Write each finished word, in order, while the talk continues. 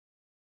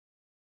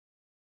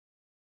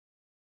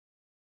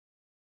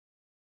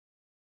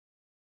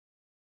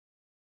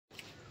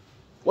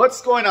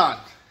What's going on?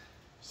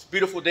 It's a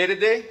beautiful day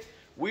today.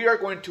 We are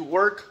going to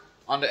work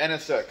on the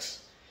NSX.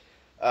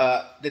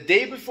 The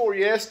day before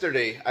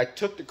yesterday, I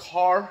took the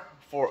car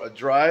for a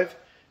drive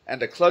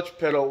and the clutch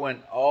pedal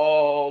went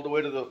all the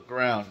way to the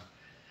ground.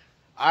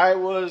 I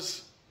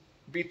was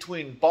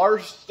between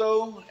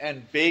Barstow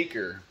and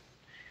Baker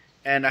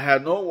and I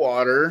had no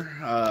water.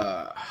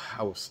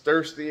 I was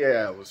thirsty.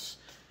 Yeah,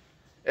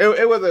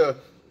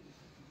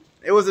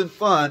 it wasn't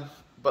fun,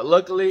 but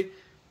luckily,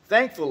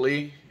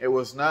 thankfully, it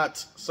was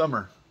not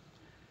summer.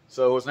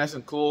 So it was nice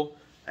and cool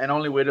and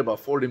only waited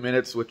about 40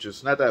 minutes, which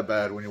is not that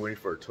bad when you're waiting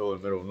for a tow in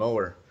the middle of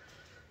nowhere.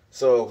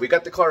 So we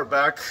got the car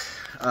back.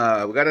 We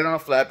got it on a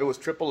flap. It was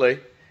AAA.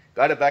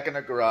 Got it back in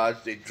the garage.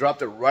 They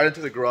dropped it right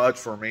into the garage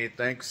for me.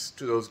 Thanks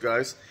to those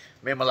guys.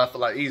 Made my life a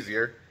lot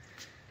easier.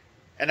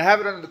 And I have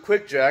it under the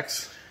quick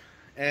jacks.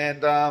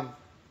 And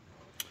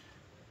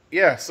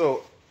yeah,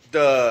 so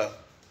the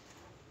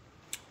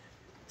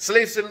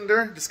slave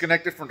cylinder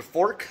disconnected from the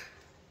fork.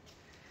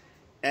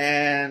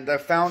 And I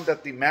found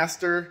that the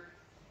master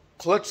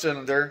clutch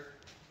cylinder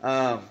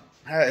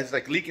is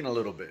like leaking a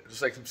little bit,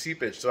 just like some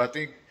seepage. So I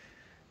think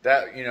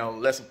that, you know,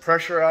 let some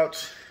pressure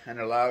out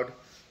and allowed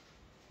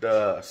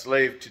the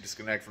slave to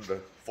disconnect from the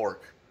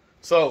fork.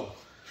 So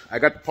I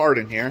got the part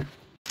in here.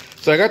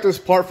 So I got this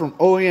part from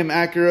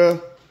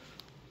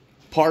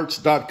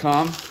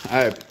OEMAccuraparts.com.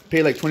 I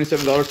paid like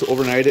 $27 to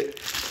overnight it,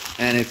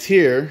 and it's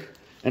here.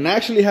 And I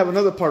actually have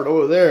another part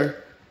over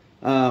there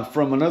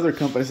from another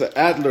company. It's an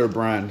Adler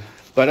brand.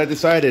 But I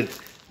decided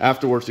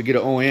afterwards to get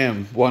an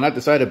OEM. Well, not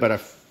decided, but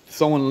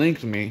someone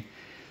linked me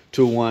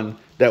to one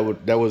that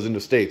was in the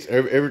States.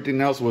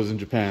 Everything else was in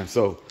Japan.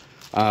 So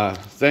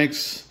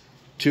thanks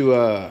to,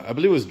 I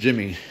believe it was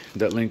Jimmy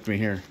that linked me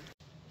here.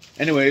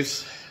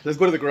 Anyways, let's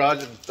go to the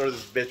garage and throw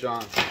this bitch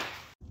on.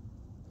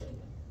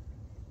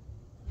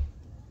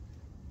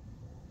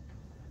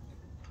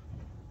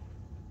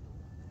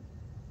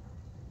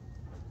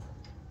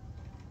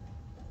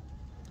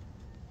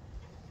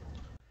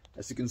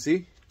 As you can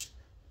see,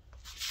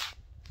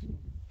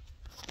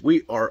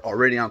 we are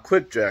already on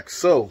quick jack.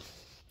 So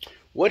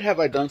what have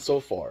I done so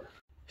far?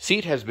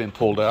 Seat has been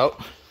pulled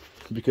out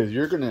because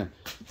you're gonna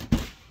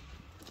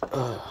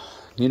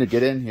need to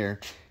get in here.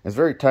 It's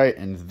very tight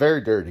and it's very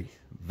dirty,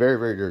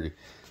 very dirty.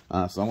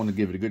 So I'm gonna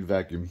give it a good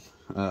vacuum.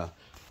 But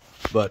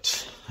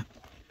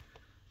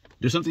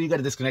there's something you got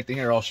to disconnect in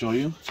here. I'll show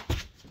you.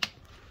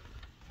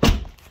 I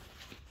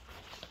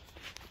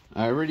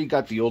already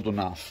got the old one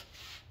off.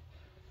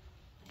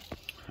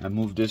 I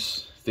moved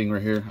this thing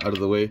right here out of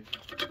the way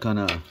to kind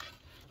of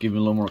give me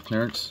a little more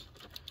clearance.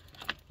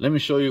 Let me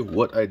show you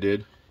what I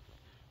did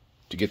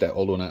to get that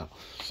old one out.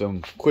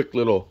 Some quick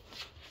little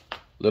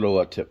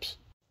tips.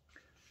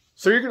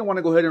 So you're going to want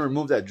to go ahead and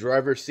remove that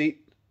driver's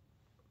seat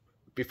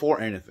before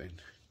anything.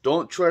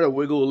 Don't try to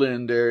wiggle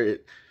in there,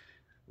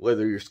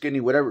 whether you're skinny,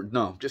 whatever.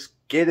 No, just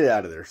get it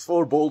out of there.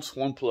 4 bolts,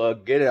 1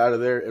 plug, get it out of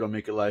there. It'll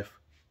make your life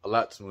a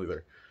lot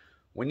smoother.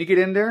 When you get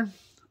in there,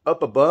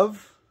 up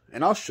above,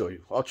 and I'll show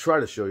you. I'll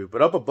try to show you.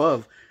 But up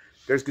above,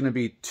 there's going to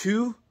be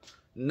two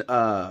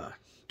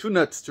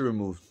nuts to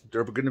remove.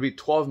 They're going to be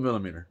 12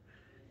 millimeter.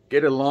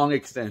 Get a long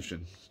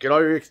extension. Get all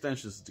your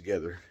extensions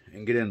together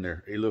and get in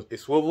there. A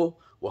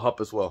swivel will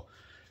help as well.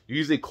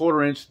 Use a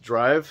 1/4 inch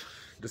drive.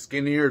 The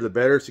skinnier, the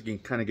better, so you can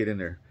kind of get in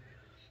there.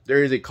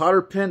 There is a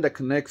cotter pin that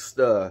connects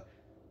the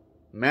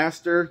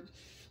master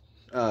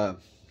to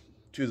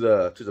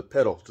the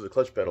pedal, to the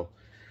clutch pedal.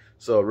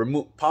 So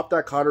pop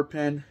that cotter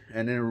pin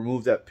and then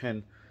remove that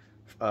pin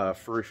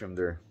free from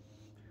there.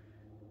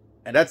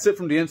 And that's it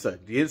from the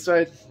inside. The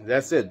inside,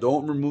 that's it.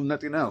 Don't remove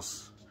nothing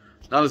else.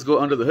 Now let's go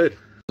under the hood.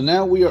 So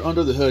now we are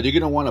under the hood. You're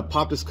going to want to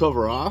pop this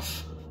cover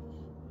off.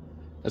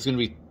 That's going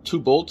to be 2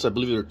 bolts. I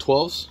believe they're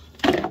 12s.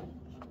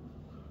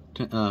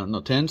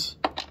 No, 10s.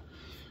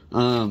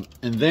 And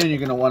then you're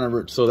going to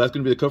want to, so that's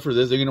going to be the cover for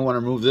this. You're going to want to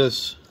remove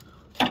this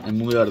and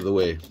move it out of the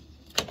way.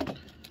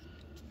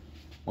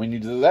 When you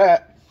do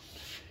that,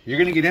 you're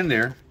going to get in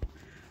there,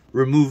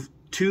 remove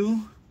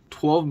 2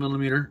 12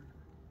 millimeter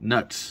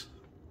nuts.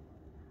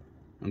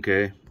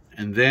 Okay,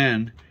 and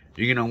then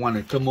you're gonna want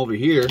to come over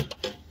here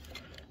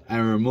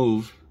and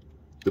remove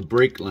the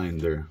brake line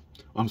there.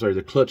 I'm sorry,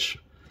 the clutch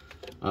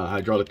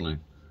hydraulic line.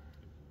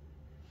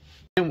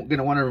 And we're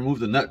gonna want to remove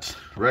the nuts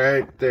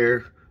right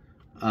there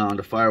on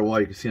the firewall.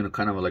 You can see on a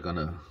kind of like on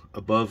the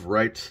above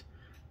right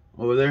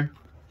over there.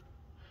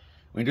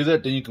 When you do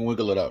that, then you can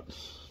wiggle it out.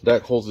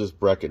 That holds this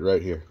bracket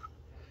right here.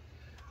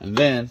 And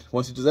then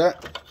once you do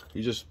that,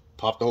 you just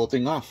pop the whole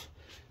thing off,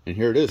 and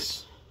here it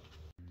is.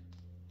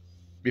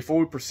 Before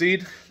we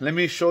proceed, let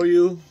me show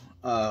you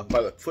by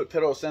the foot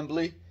pedal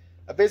assembly.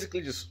 I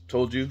basically just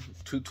told you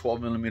 2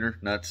 12 millimeter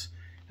nuts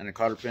and a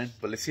cotter pin,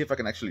 but let's see if I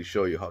can actually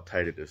show you how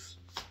tight it is.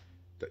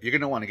 You're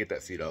gonna want to get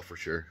that seat out for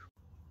sure.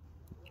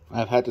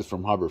 I've had this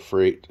from Harbor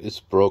Freight. It's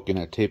broken.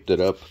 I taped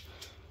it up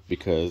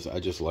because I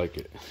just like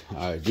it.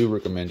 I do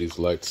recommend these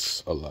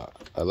lights a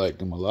lot. I like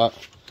them a lot.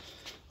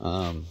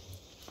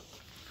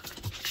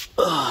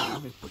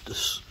 Let me put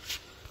this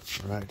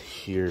right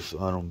here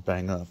so I don't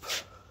bang up.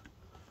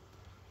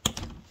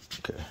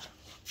 Okay.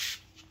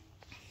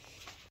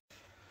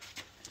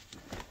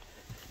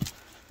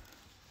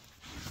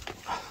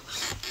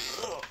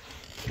 Oh,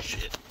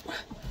 shit.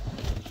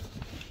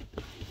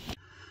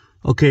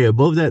 Okay,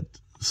 above that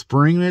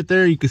spring right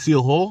there, you can see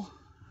a hole.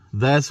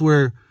 That's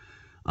where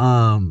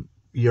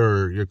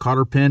your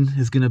cotter pin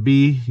is gonna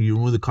be. You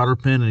remove the cotter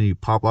pin and you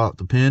pop out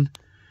the pin,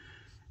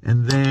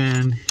 and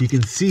then you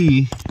can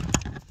see,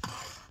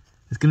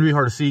 it's gonna be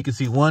hard to see, you can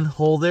see one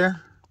hole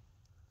there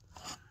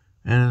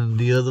and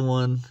the other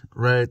one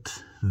right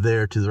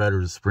there to the right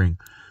of the spring.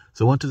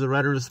 So one to the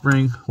right of the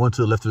spring, one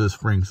to the left of the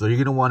spring. So you're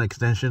gonna want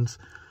extensions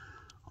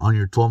on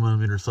your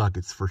 12mm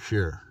sockets for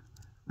sure.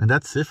 And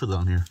that's it for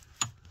down here.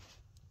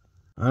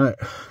 All right,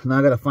 now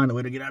I gotta find a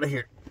way to get out of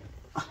here.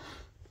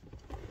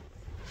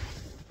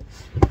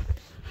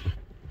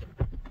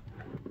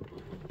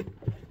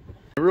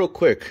 Real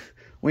quick,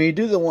 when you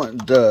do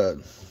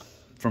the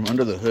from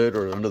under the hood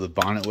or under the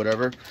bonnet,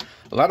 whatever,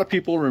 a lot of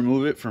people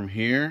remove it from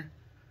here,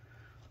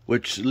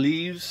 which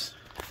leaves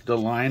the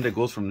line that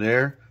goes from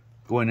there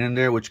going in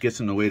there, which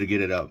gets in the way to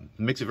get it out. It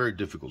makes it very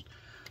difficult.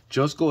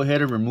 Just go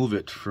ahead and remove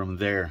it from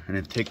there and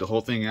then take the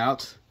whole thing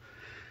out,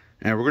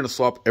 and we're going to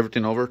swap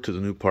everything over to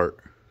the new part.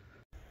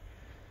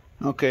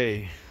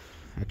 Okay,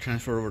 I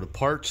transfer over to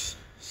parts.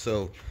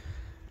 So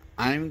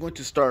I'm going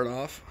to start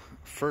off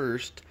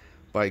first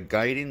by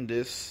guiding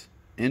this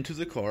into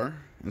the car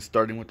and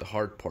starting with the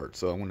hard part.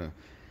 So I'm going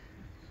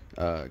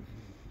to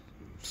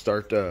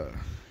start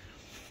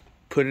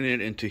putting it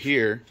into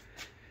here,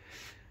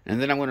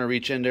 and then I'm going to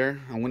reach in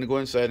there. I'm going to go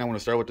inside and I'm going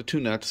to start with the 2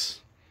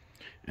 nuts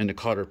and the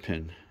cotter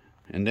pin,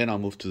 and then I'll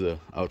move to the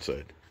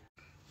outside.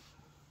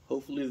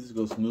 Hopefully this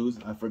goes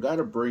smooth. I forgot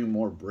to bring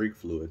more brake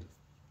fluid.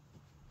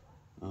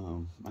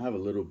 I have a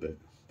little bit,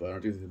 but I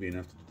don't think it's going to be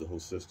enough to do the whole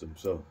system,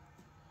 so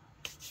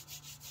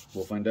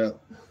we'll find out.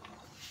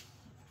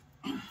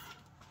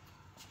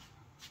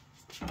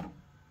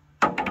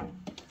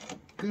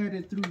 Guide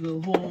it through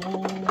the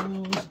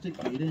hole, stick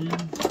it in.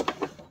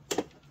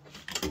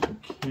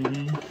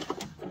 Okay.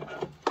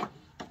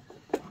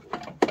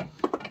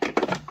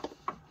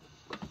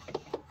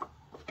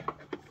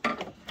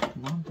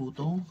 Come on,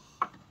 puto.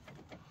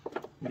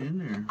 Get in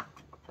there.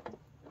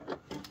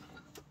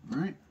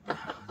 Alright.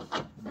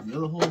 The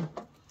other hole,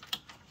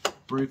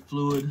 brake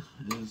fluid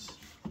is,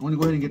 I'm going to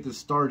go ahead and get this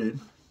started.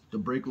 The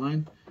brake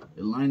line,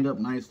 it lined up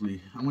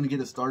nicely. I'm going to get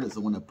it started so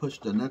when I push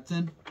the nuts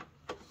in,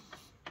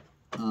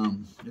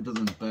 it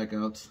doesn't back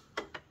out.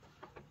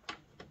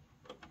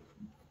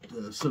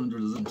 The cylinder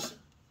doesn't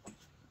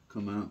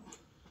come out.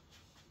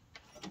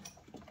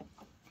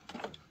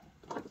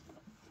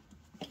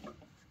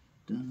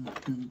 Dun,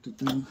 dun, dun,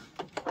 dun.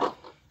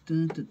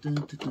 Dun, dun, dun,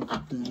 dun,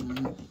 dun,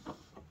 dun.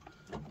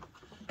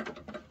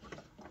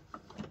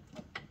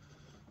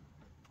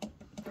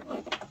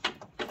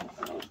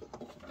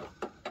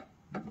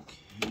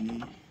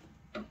 Okay.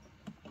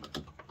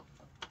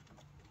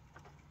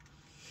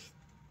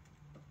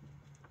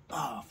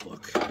 Ah,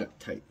 fuck, got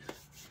tight.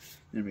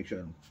 Then make sure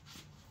I don't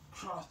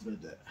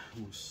cross-thread that.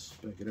 We'll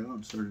back it out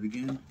and start it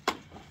again.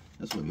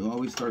 That's why you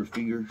always start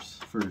fingers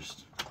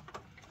first.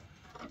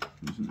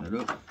 Loosen that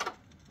up.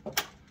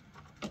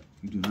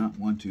 You do not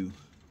want to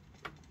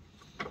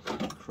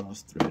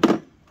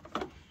cross-thread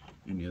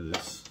any of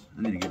this.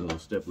 I need to get a little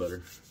step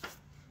ladder.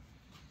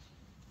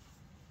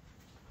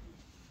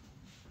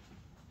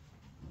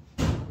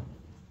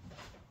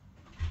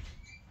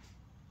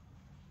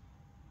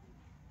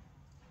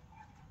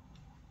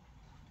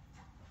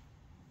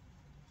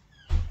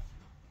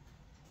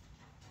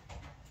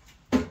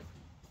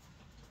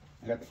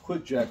 I got the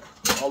quick jack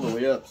all the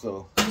way up,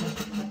 so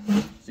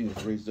this thing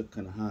is raised up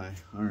kind of high.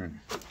 All right,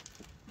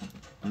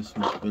 that's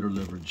much better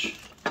leverage.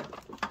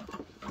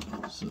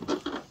 So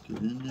get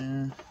in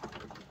there.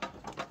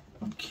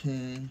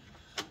 Okay.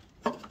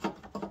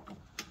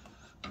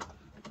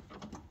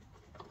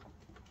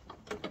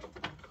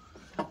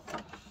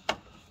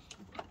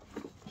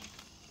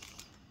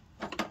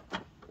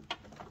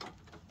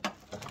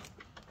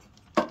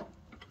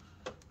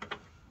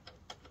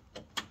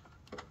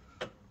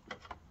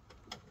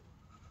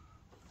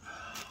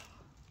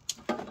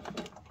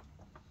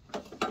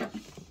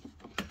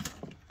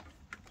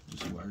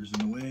 Wires in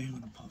the way. I'm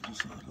gonna pop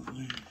this out of the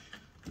way.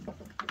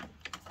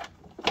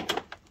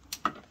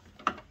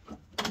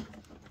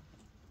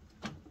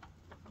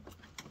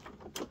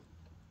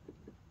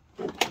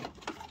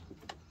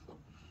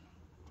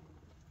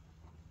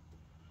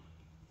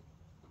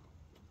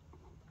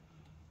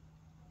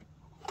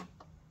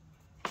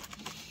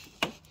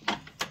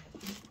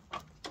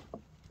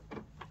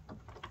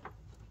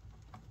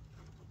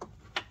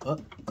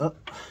 Up,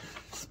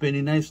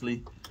 spinning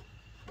nicely.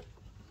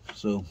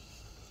 So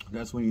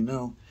that's when you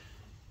know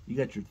you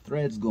got your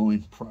threads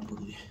going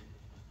properly.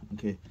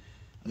 Okay,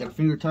 I got a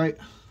finger tight.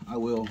 I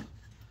will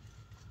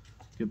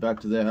get back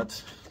to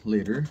that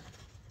later.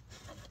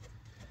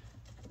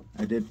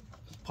 I did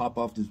pop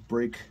off this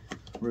brake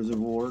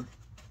reservoir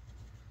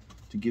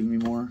to give me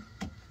more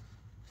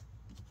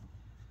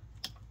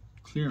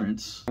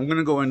clearance. I'm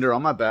gonna go in there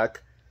on my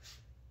back,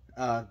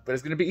 but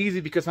it's gonna be easy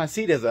because my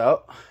seat is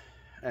out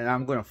and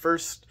I'm going to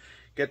first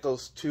get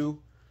those two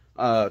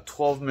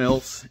 12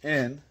 mils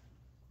in,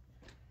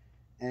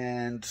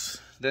 and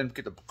then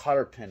get the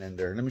cotter pin in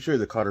there. Let me show you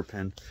the cotter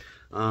pin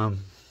and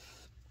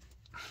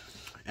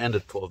the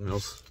 12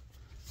 mils.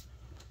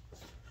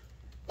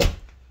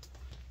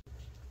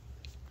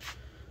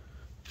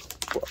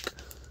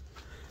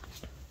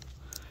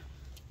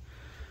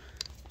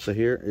 So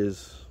here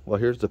is, well,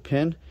 here's the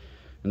pin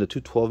and the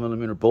two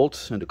 12mm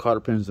bolts, and the cotter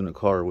pins in the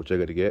car, which I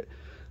got to get.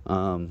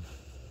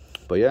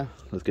 But yeah,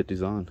 let's get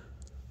these on.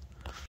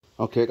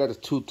 Okay, I got the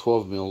two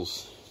 12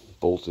 mils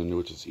bolts in there,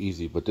 which is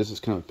easy, but this is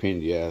kind of a pain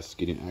in the ass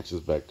getting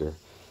access back there.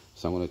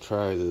 So I'm going to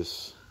try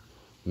this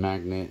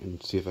magnet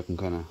and see if I can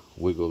kind of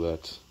wiggle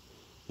that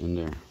in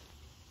there.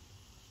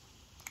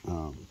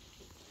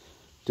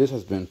 This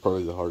has been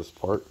probably the hardest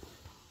part,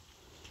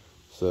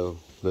 so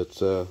let's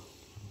see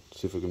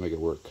if we can make it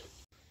work.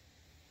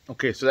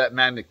 Okay, so that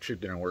magnet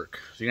trick didn't work,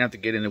 so you're gonna have to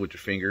get in there with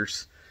your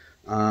fingers.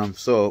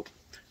 So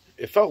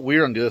it felt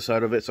weird on the other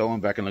side of it, so I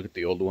went back and looked at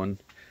the old one,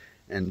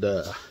 and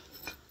the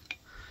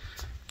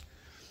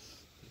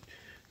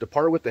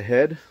part with the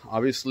head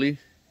obviously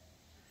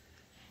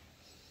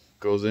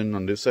goes in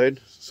on this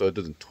side, so it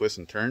doesn't twist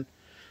and turn.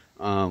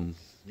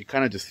 You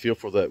kind of just feel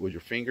for that with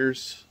your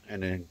fingers,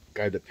 and then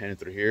guide the pin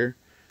through here.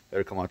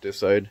 That'll come out this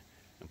side,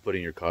 and put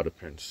in your cotter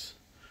pins.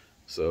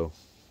 So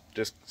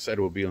this side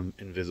will be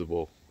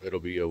invisible. It'll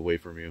be away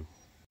from you.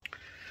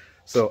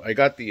 So I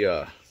got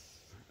the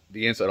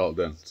inside all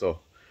done. So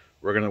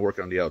we're gonna work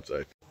on the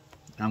outside.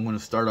 I'm gonna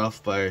start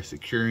off by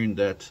securing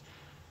that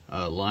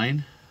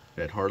line,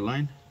 that hard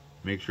line.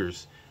 Make sure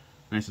it's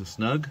nice and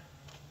snug.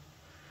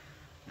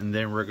 And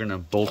then we're gonna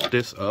bolt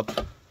this up,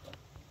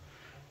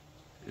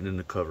 and then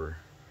the cover.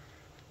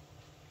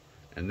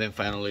 And then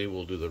finally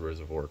we'll do the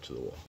reservoir to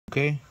the wall.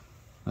 Okay,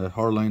 that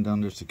hard line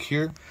down there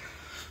secure.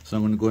 So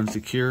I'm gonna go ahead and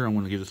secure. I'm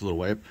gonna give this a little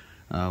wipe.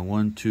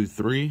 1, 2,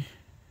 3,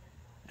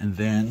 and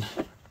then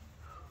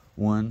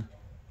 1,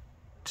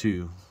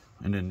 2,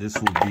 and then this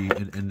will be,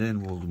 and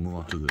then we'll move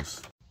on to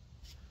this.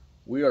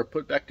 We are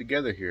put back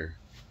together here.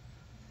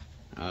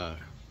 I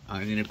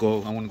want to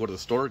go to the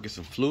store, get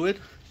some fluid.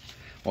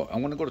 Well, I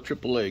want to go to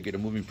AAA, get a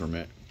moving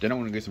permit. Then I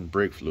want to get some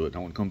brake fluid. I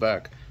want to come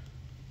back,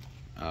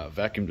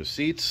 vacuum the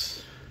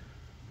seats,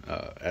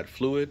 add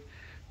fluid,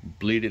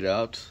 bleed it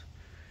out,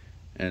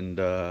 and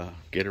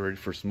get it ready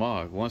for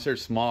smog. Once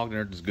there's smog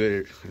and it's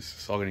good,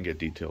 it's all gonna get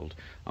detailed.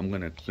 I'm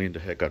gonna clean the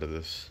heck out of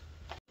this.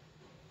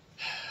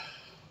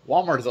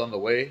 Walmart's on the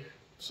way,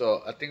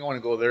 so I think I want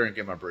to go there and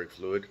get my brake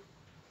fluid.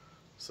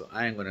 So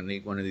I am gonna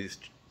need one of these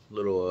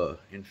little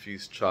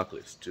infused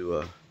chocolates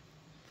to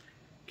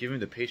give me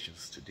the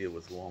patience to deal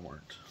with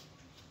Walmart.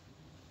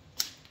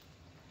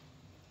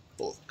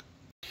 Look.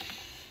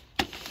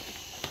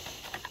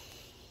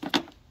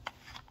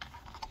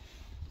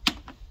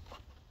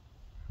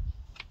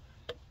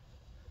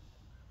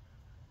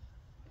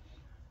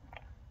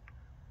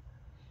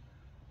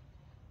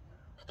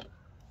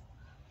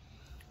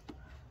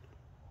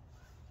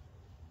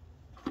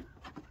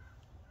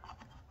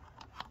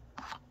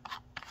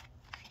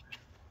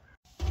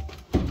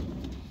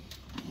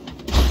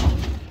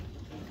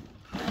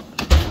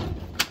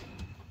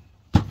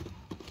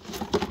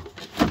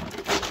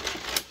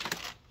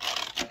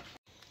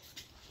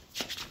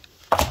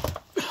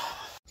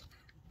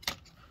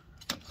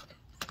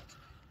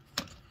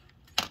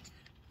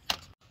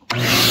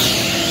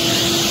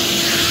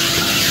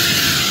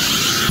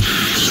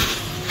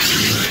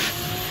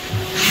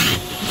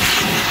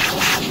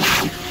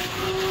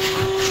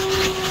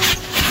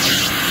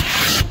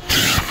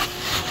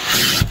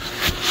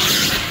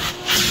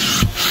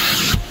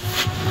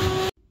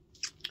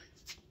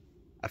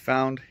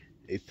 Found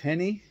a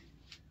penny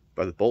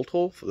by the bolt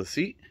hole for the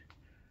seat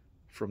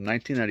from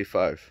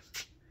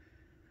 1995.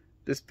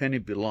 This penny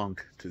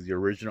belonged to the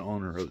original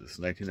owner of this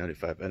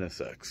 1995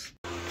 NSX.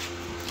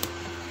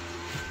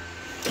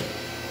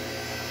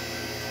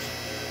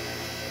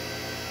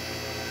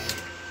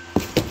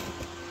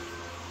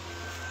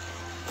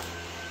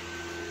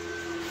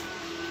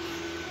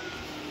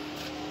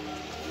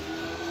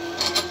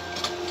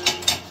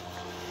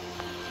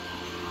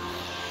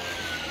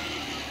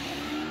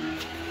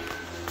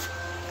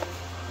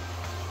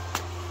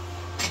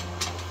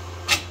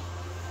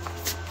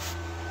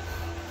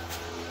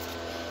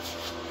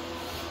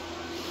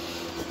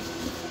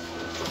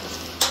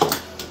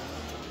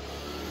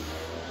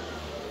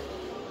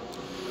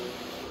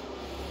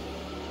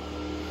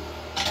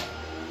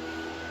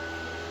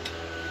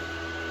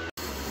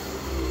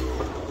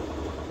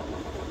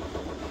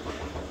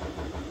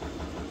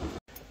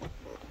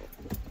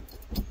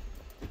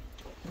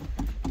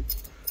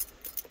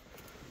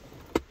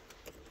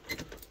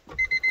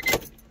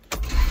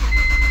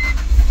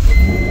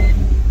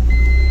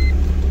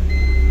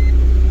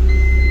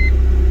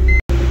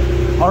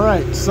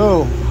 Alright,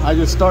 so I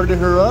just started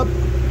her up.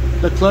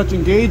 The clutch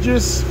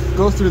engages,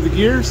 goes through the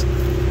gears.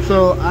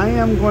 So I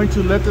am going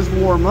to let this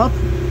warm up,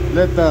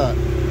 let the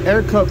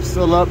air cups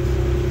fill up,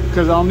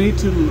 because I'll need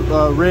to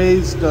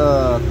raise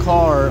the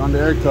car on the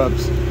air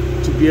cups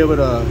to be able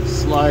to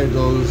slide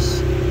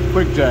those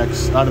quick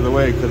jacks out of the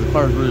way because the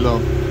car is really low.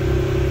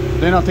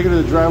 Then I'll take it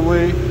to the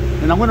driveway,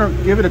 and I'm gonna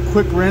give it a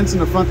quick rinse in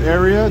the front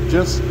area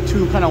just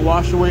to kind of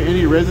wash away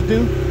any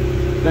residue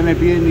that may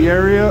be in the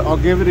area. I'll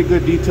give it a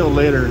good detail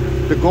later.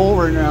 The goal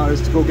right now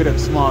is to go get it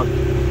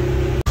smogged.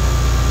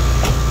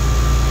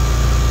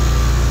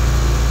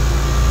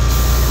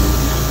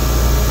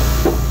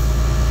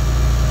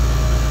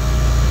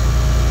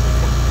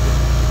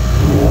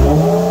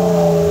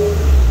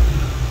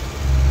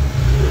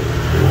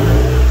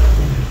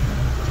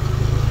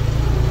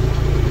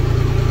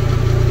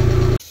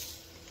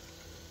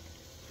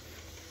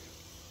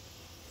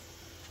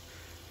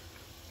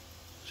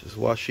 Just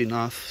washing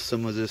off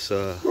some of this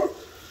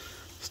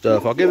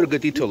stuff. I'll give it a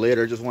good detail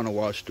later. I just want to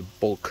wash the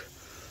bulk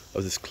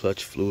of this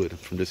clutch fluid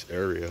from this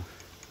area.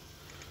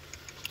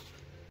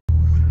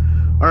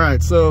 All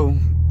right, so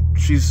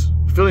she's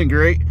feeling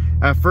great.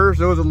 At first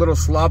there was a little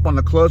slop on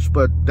the clutch,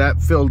 but that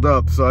filled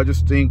up. So I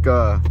just think you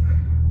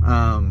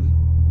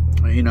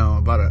know,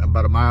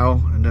 about a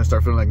mile, and then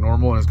start feeling like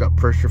normal, and it's got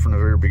pressure from the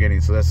very beginning.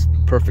 So that's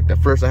perfect. At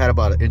first I had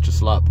about 1 inch of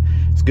slop.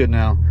 It's good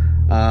now.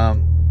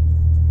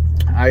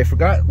 I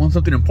forgot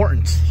something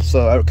important,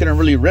 so I couldn't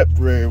really rip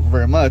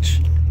very much.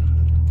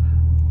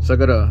 So I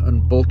gotta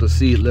unbolt the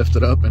seat, lift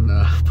it up, and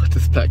put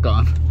this back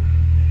on.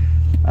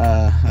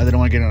 I didn't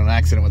want to get in an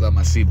accident without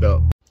my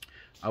seatbelt.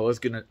 I was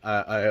gonna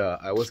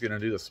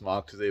do the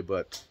smog today,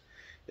 but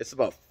it's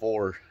about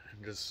 4,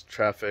 just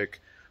traffic,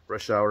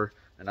 rush hour,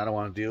 and I don't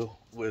want to deal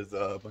with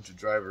a bunch of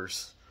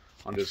drivers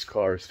on this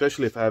car,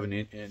 especially if I have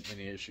any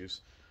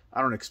issues.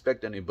 I don't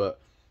expect any, but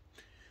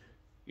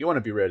you want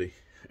to be ready.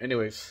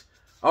 Anyways,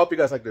 I hope you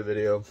guys liked the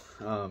video.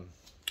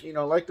 You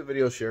know, like the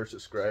video, share,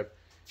 subscribe.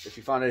 If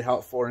you found it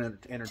helpful and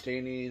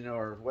entertaining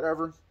or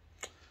whatever,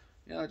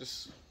 you know,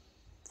 just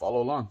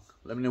follow along.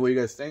 Let me know what you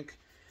guys think.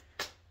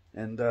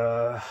 And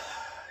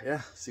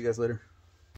yeah, see you guys later.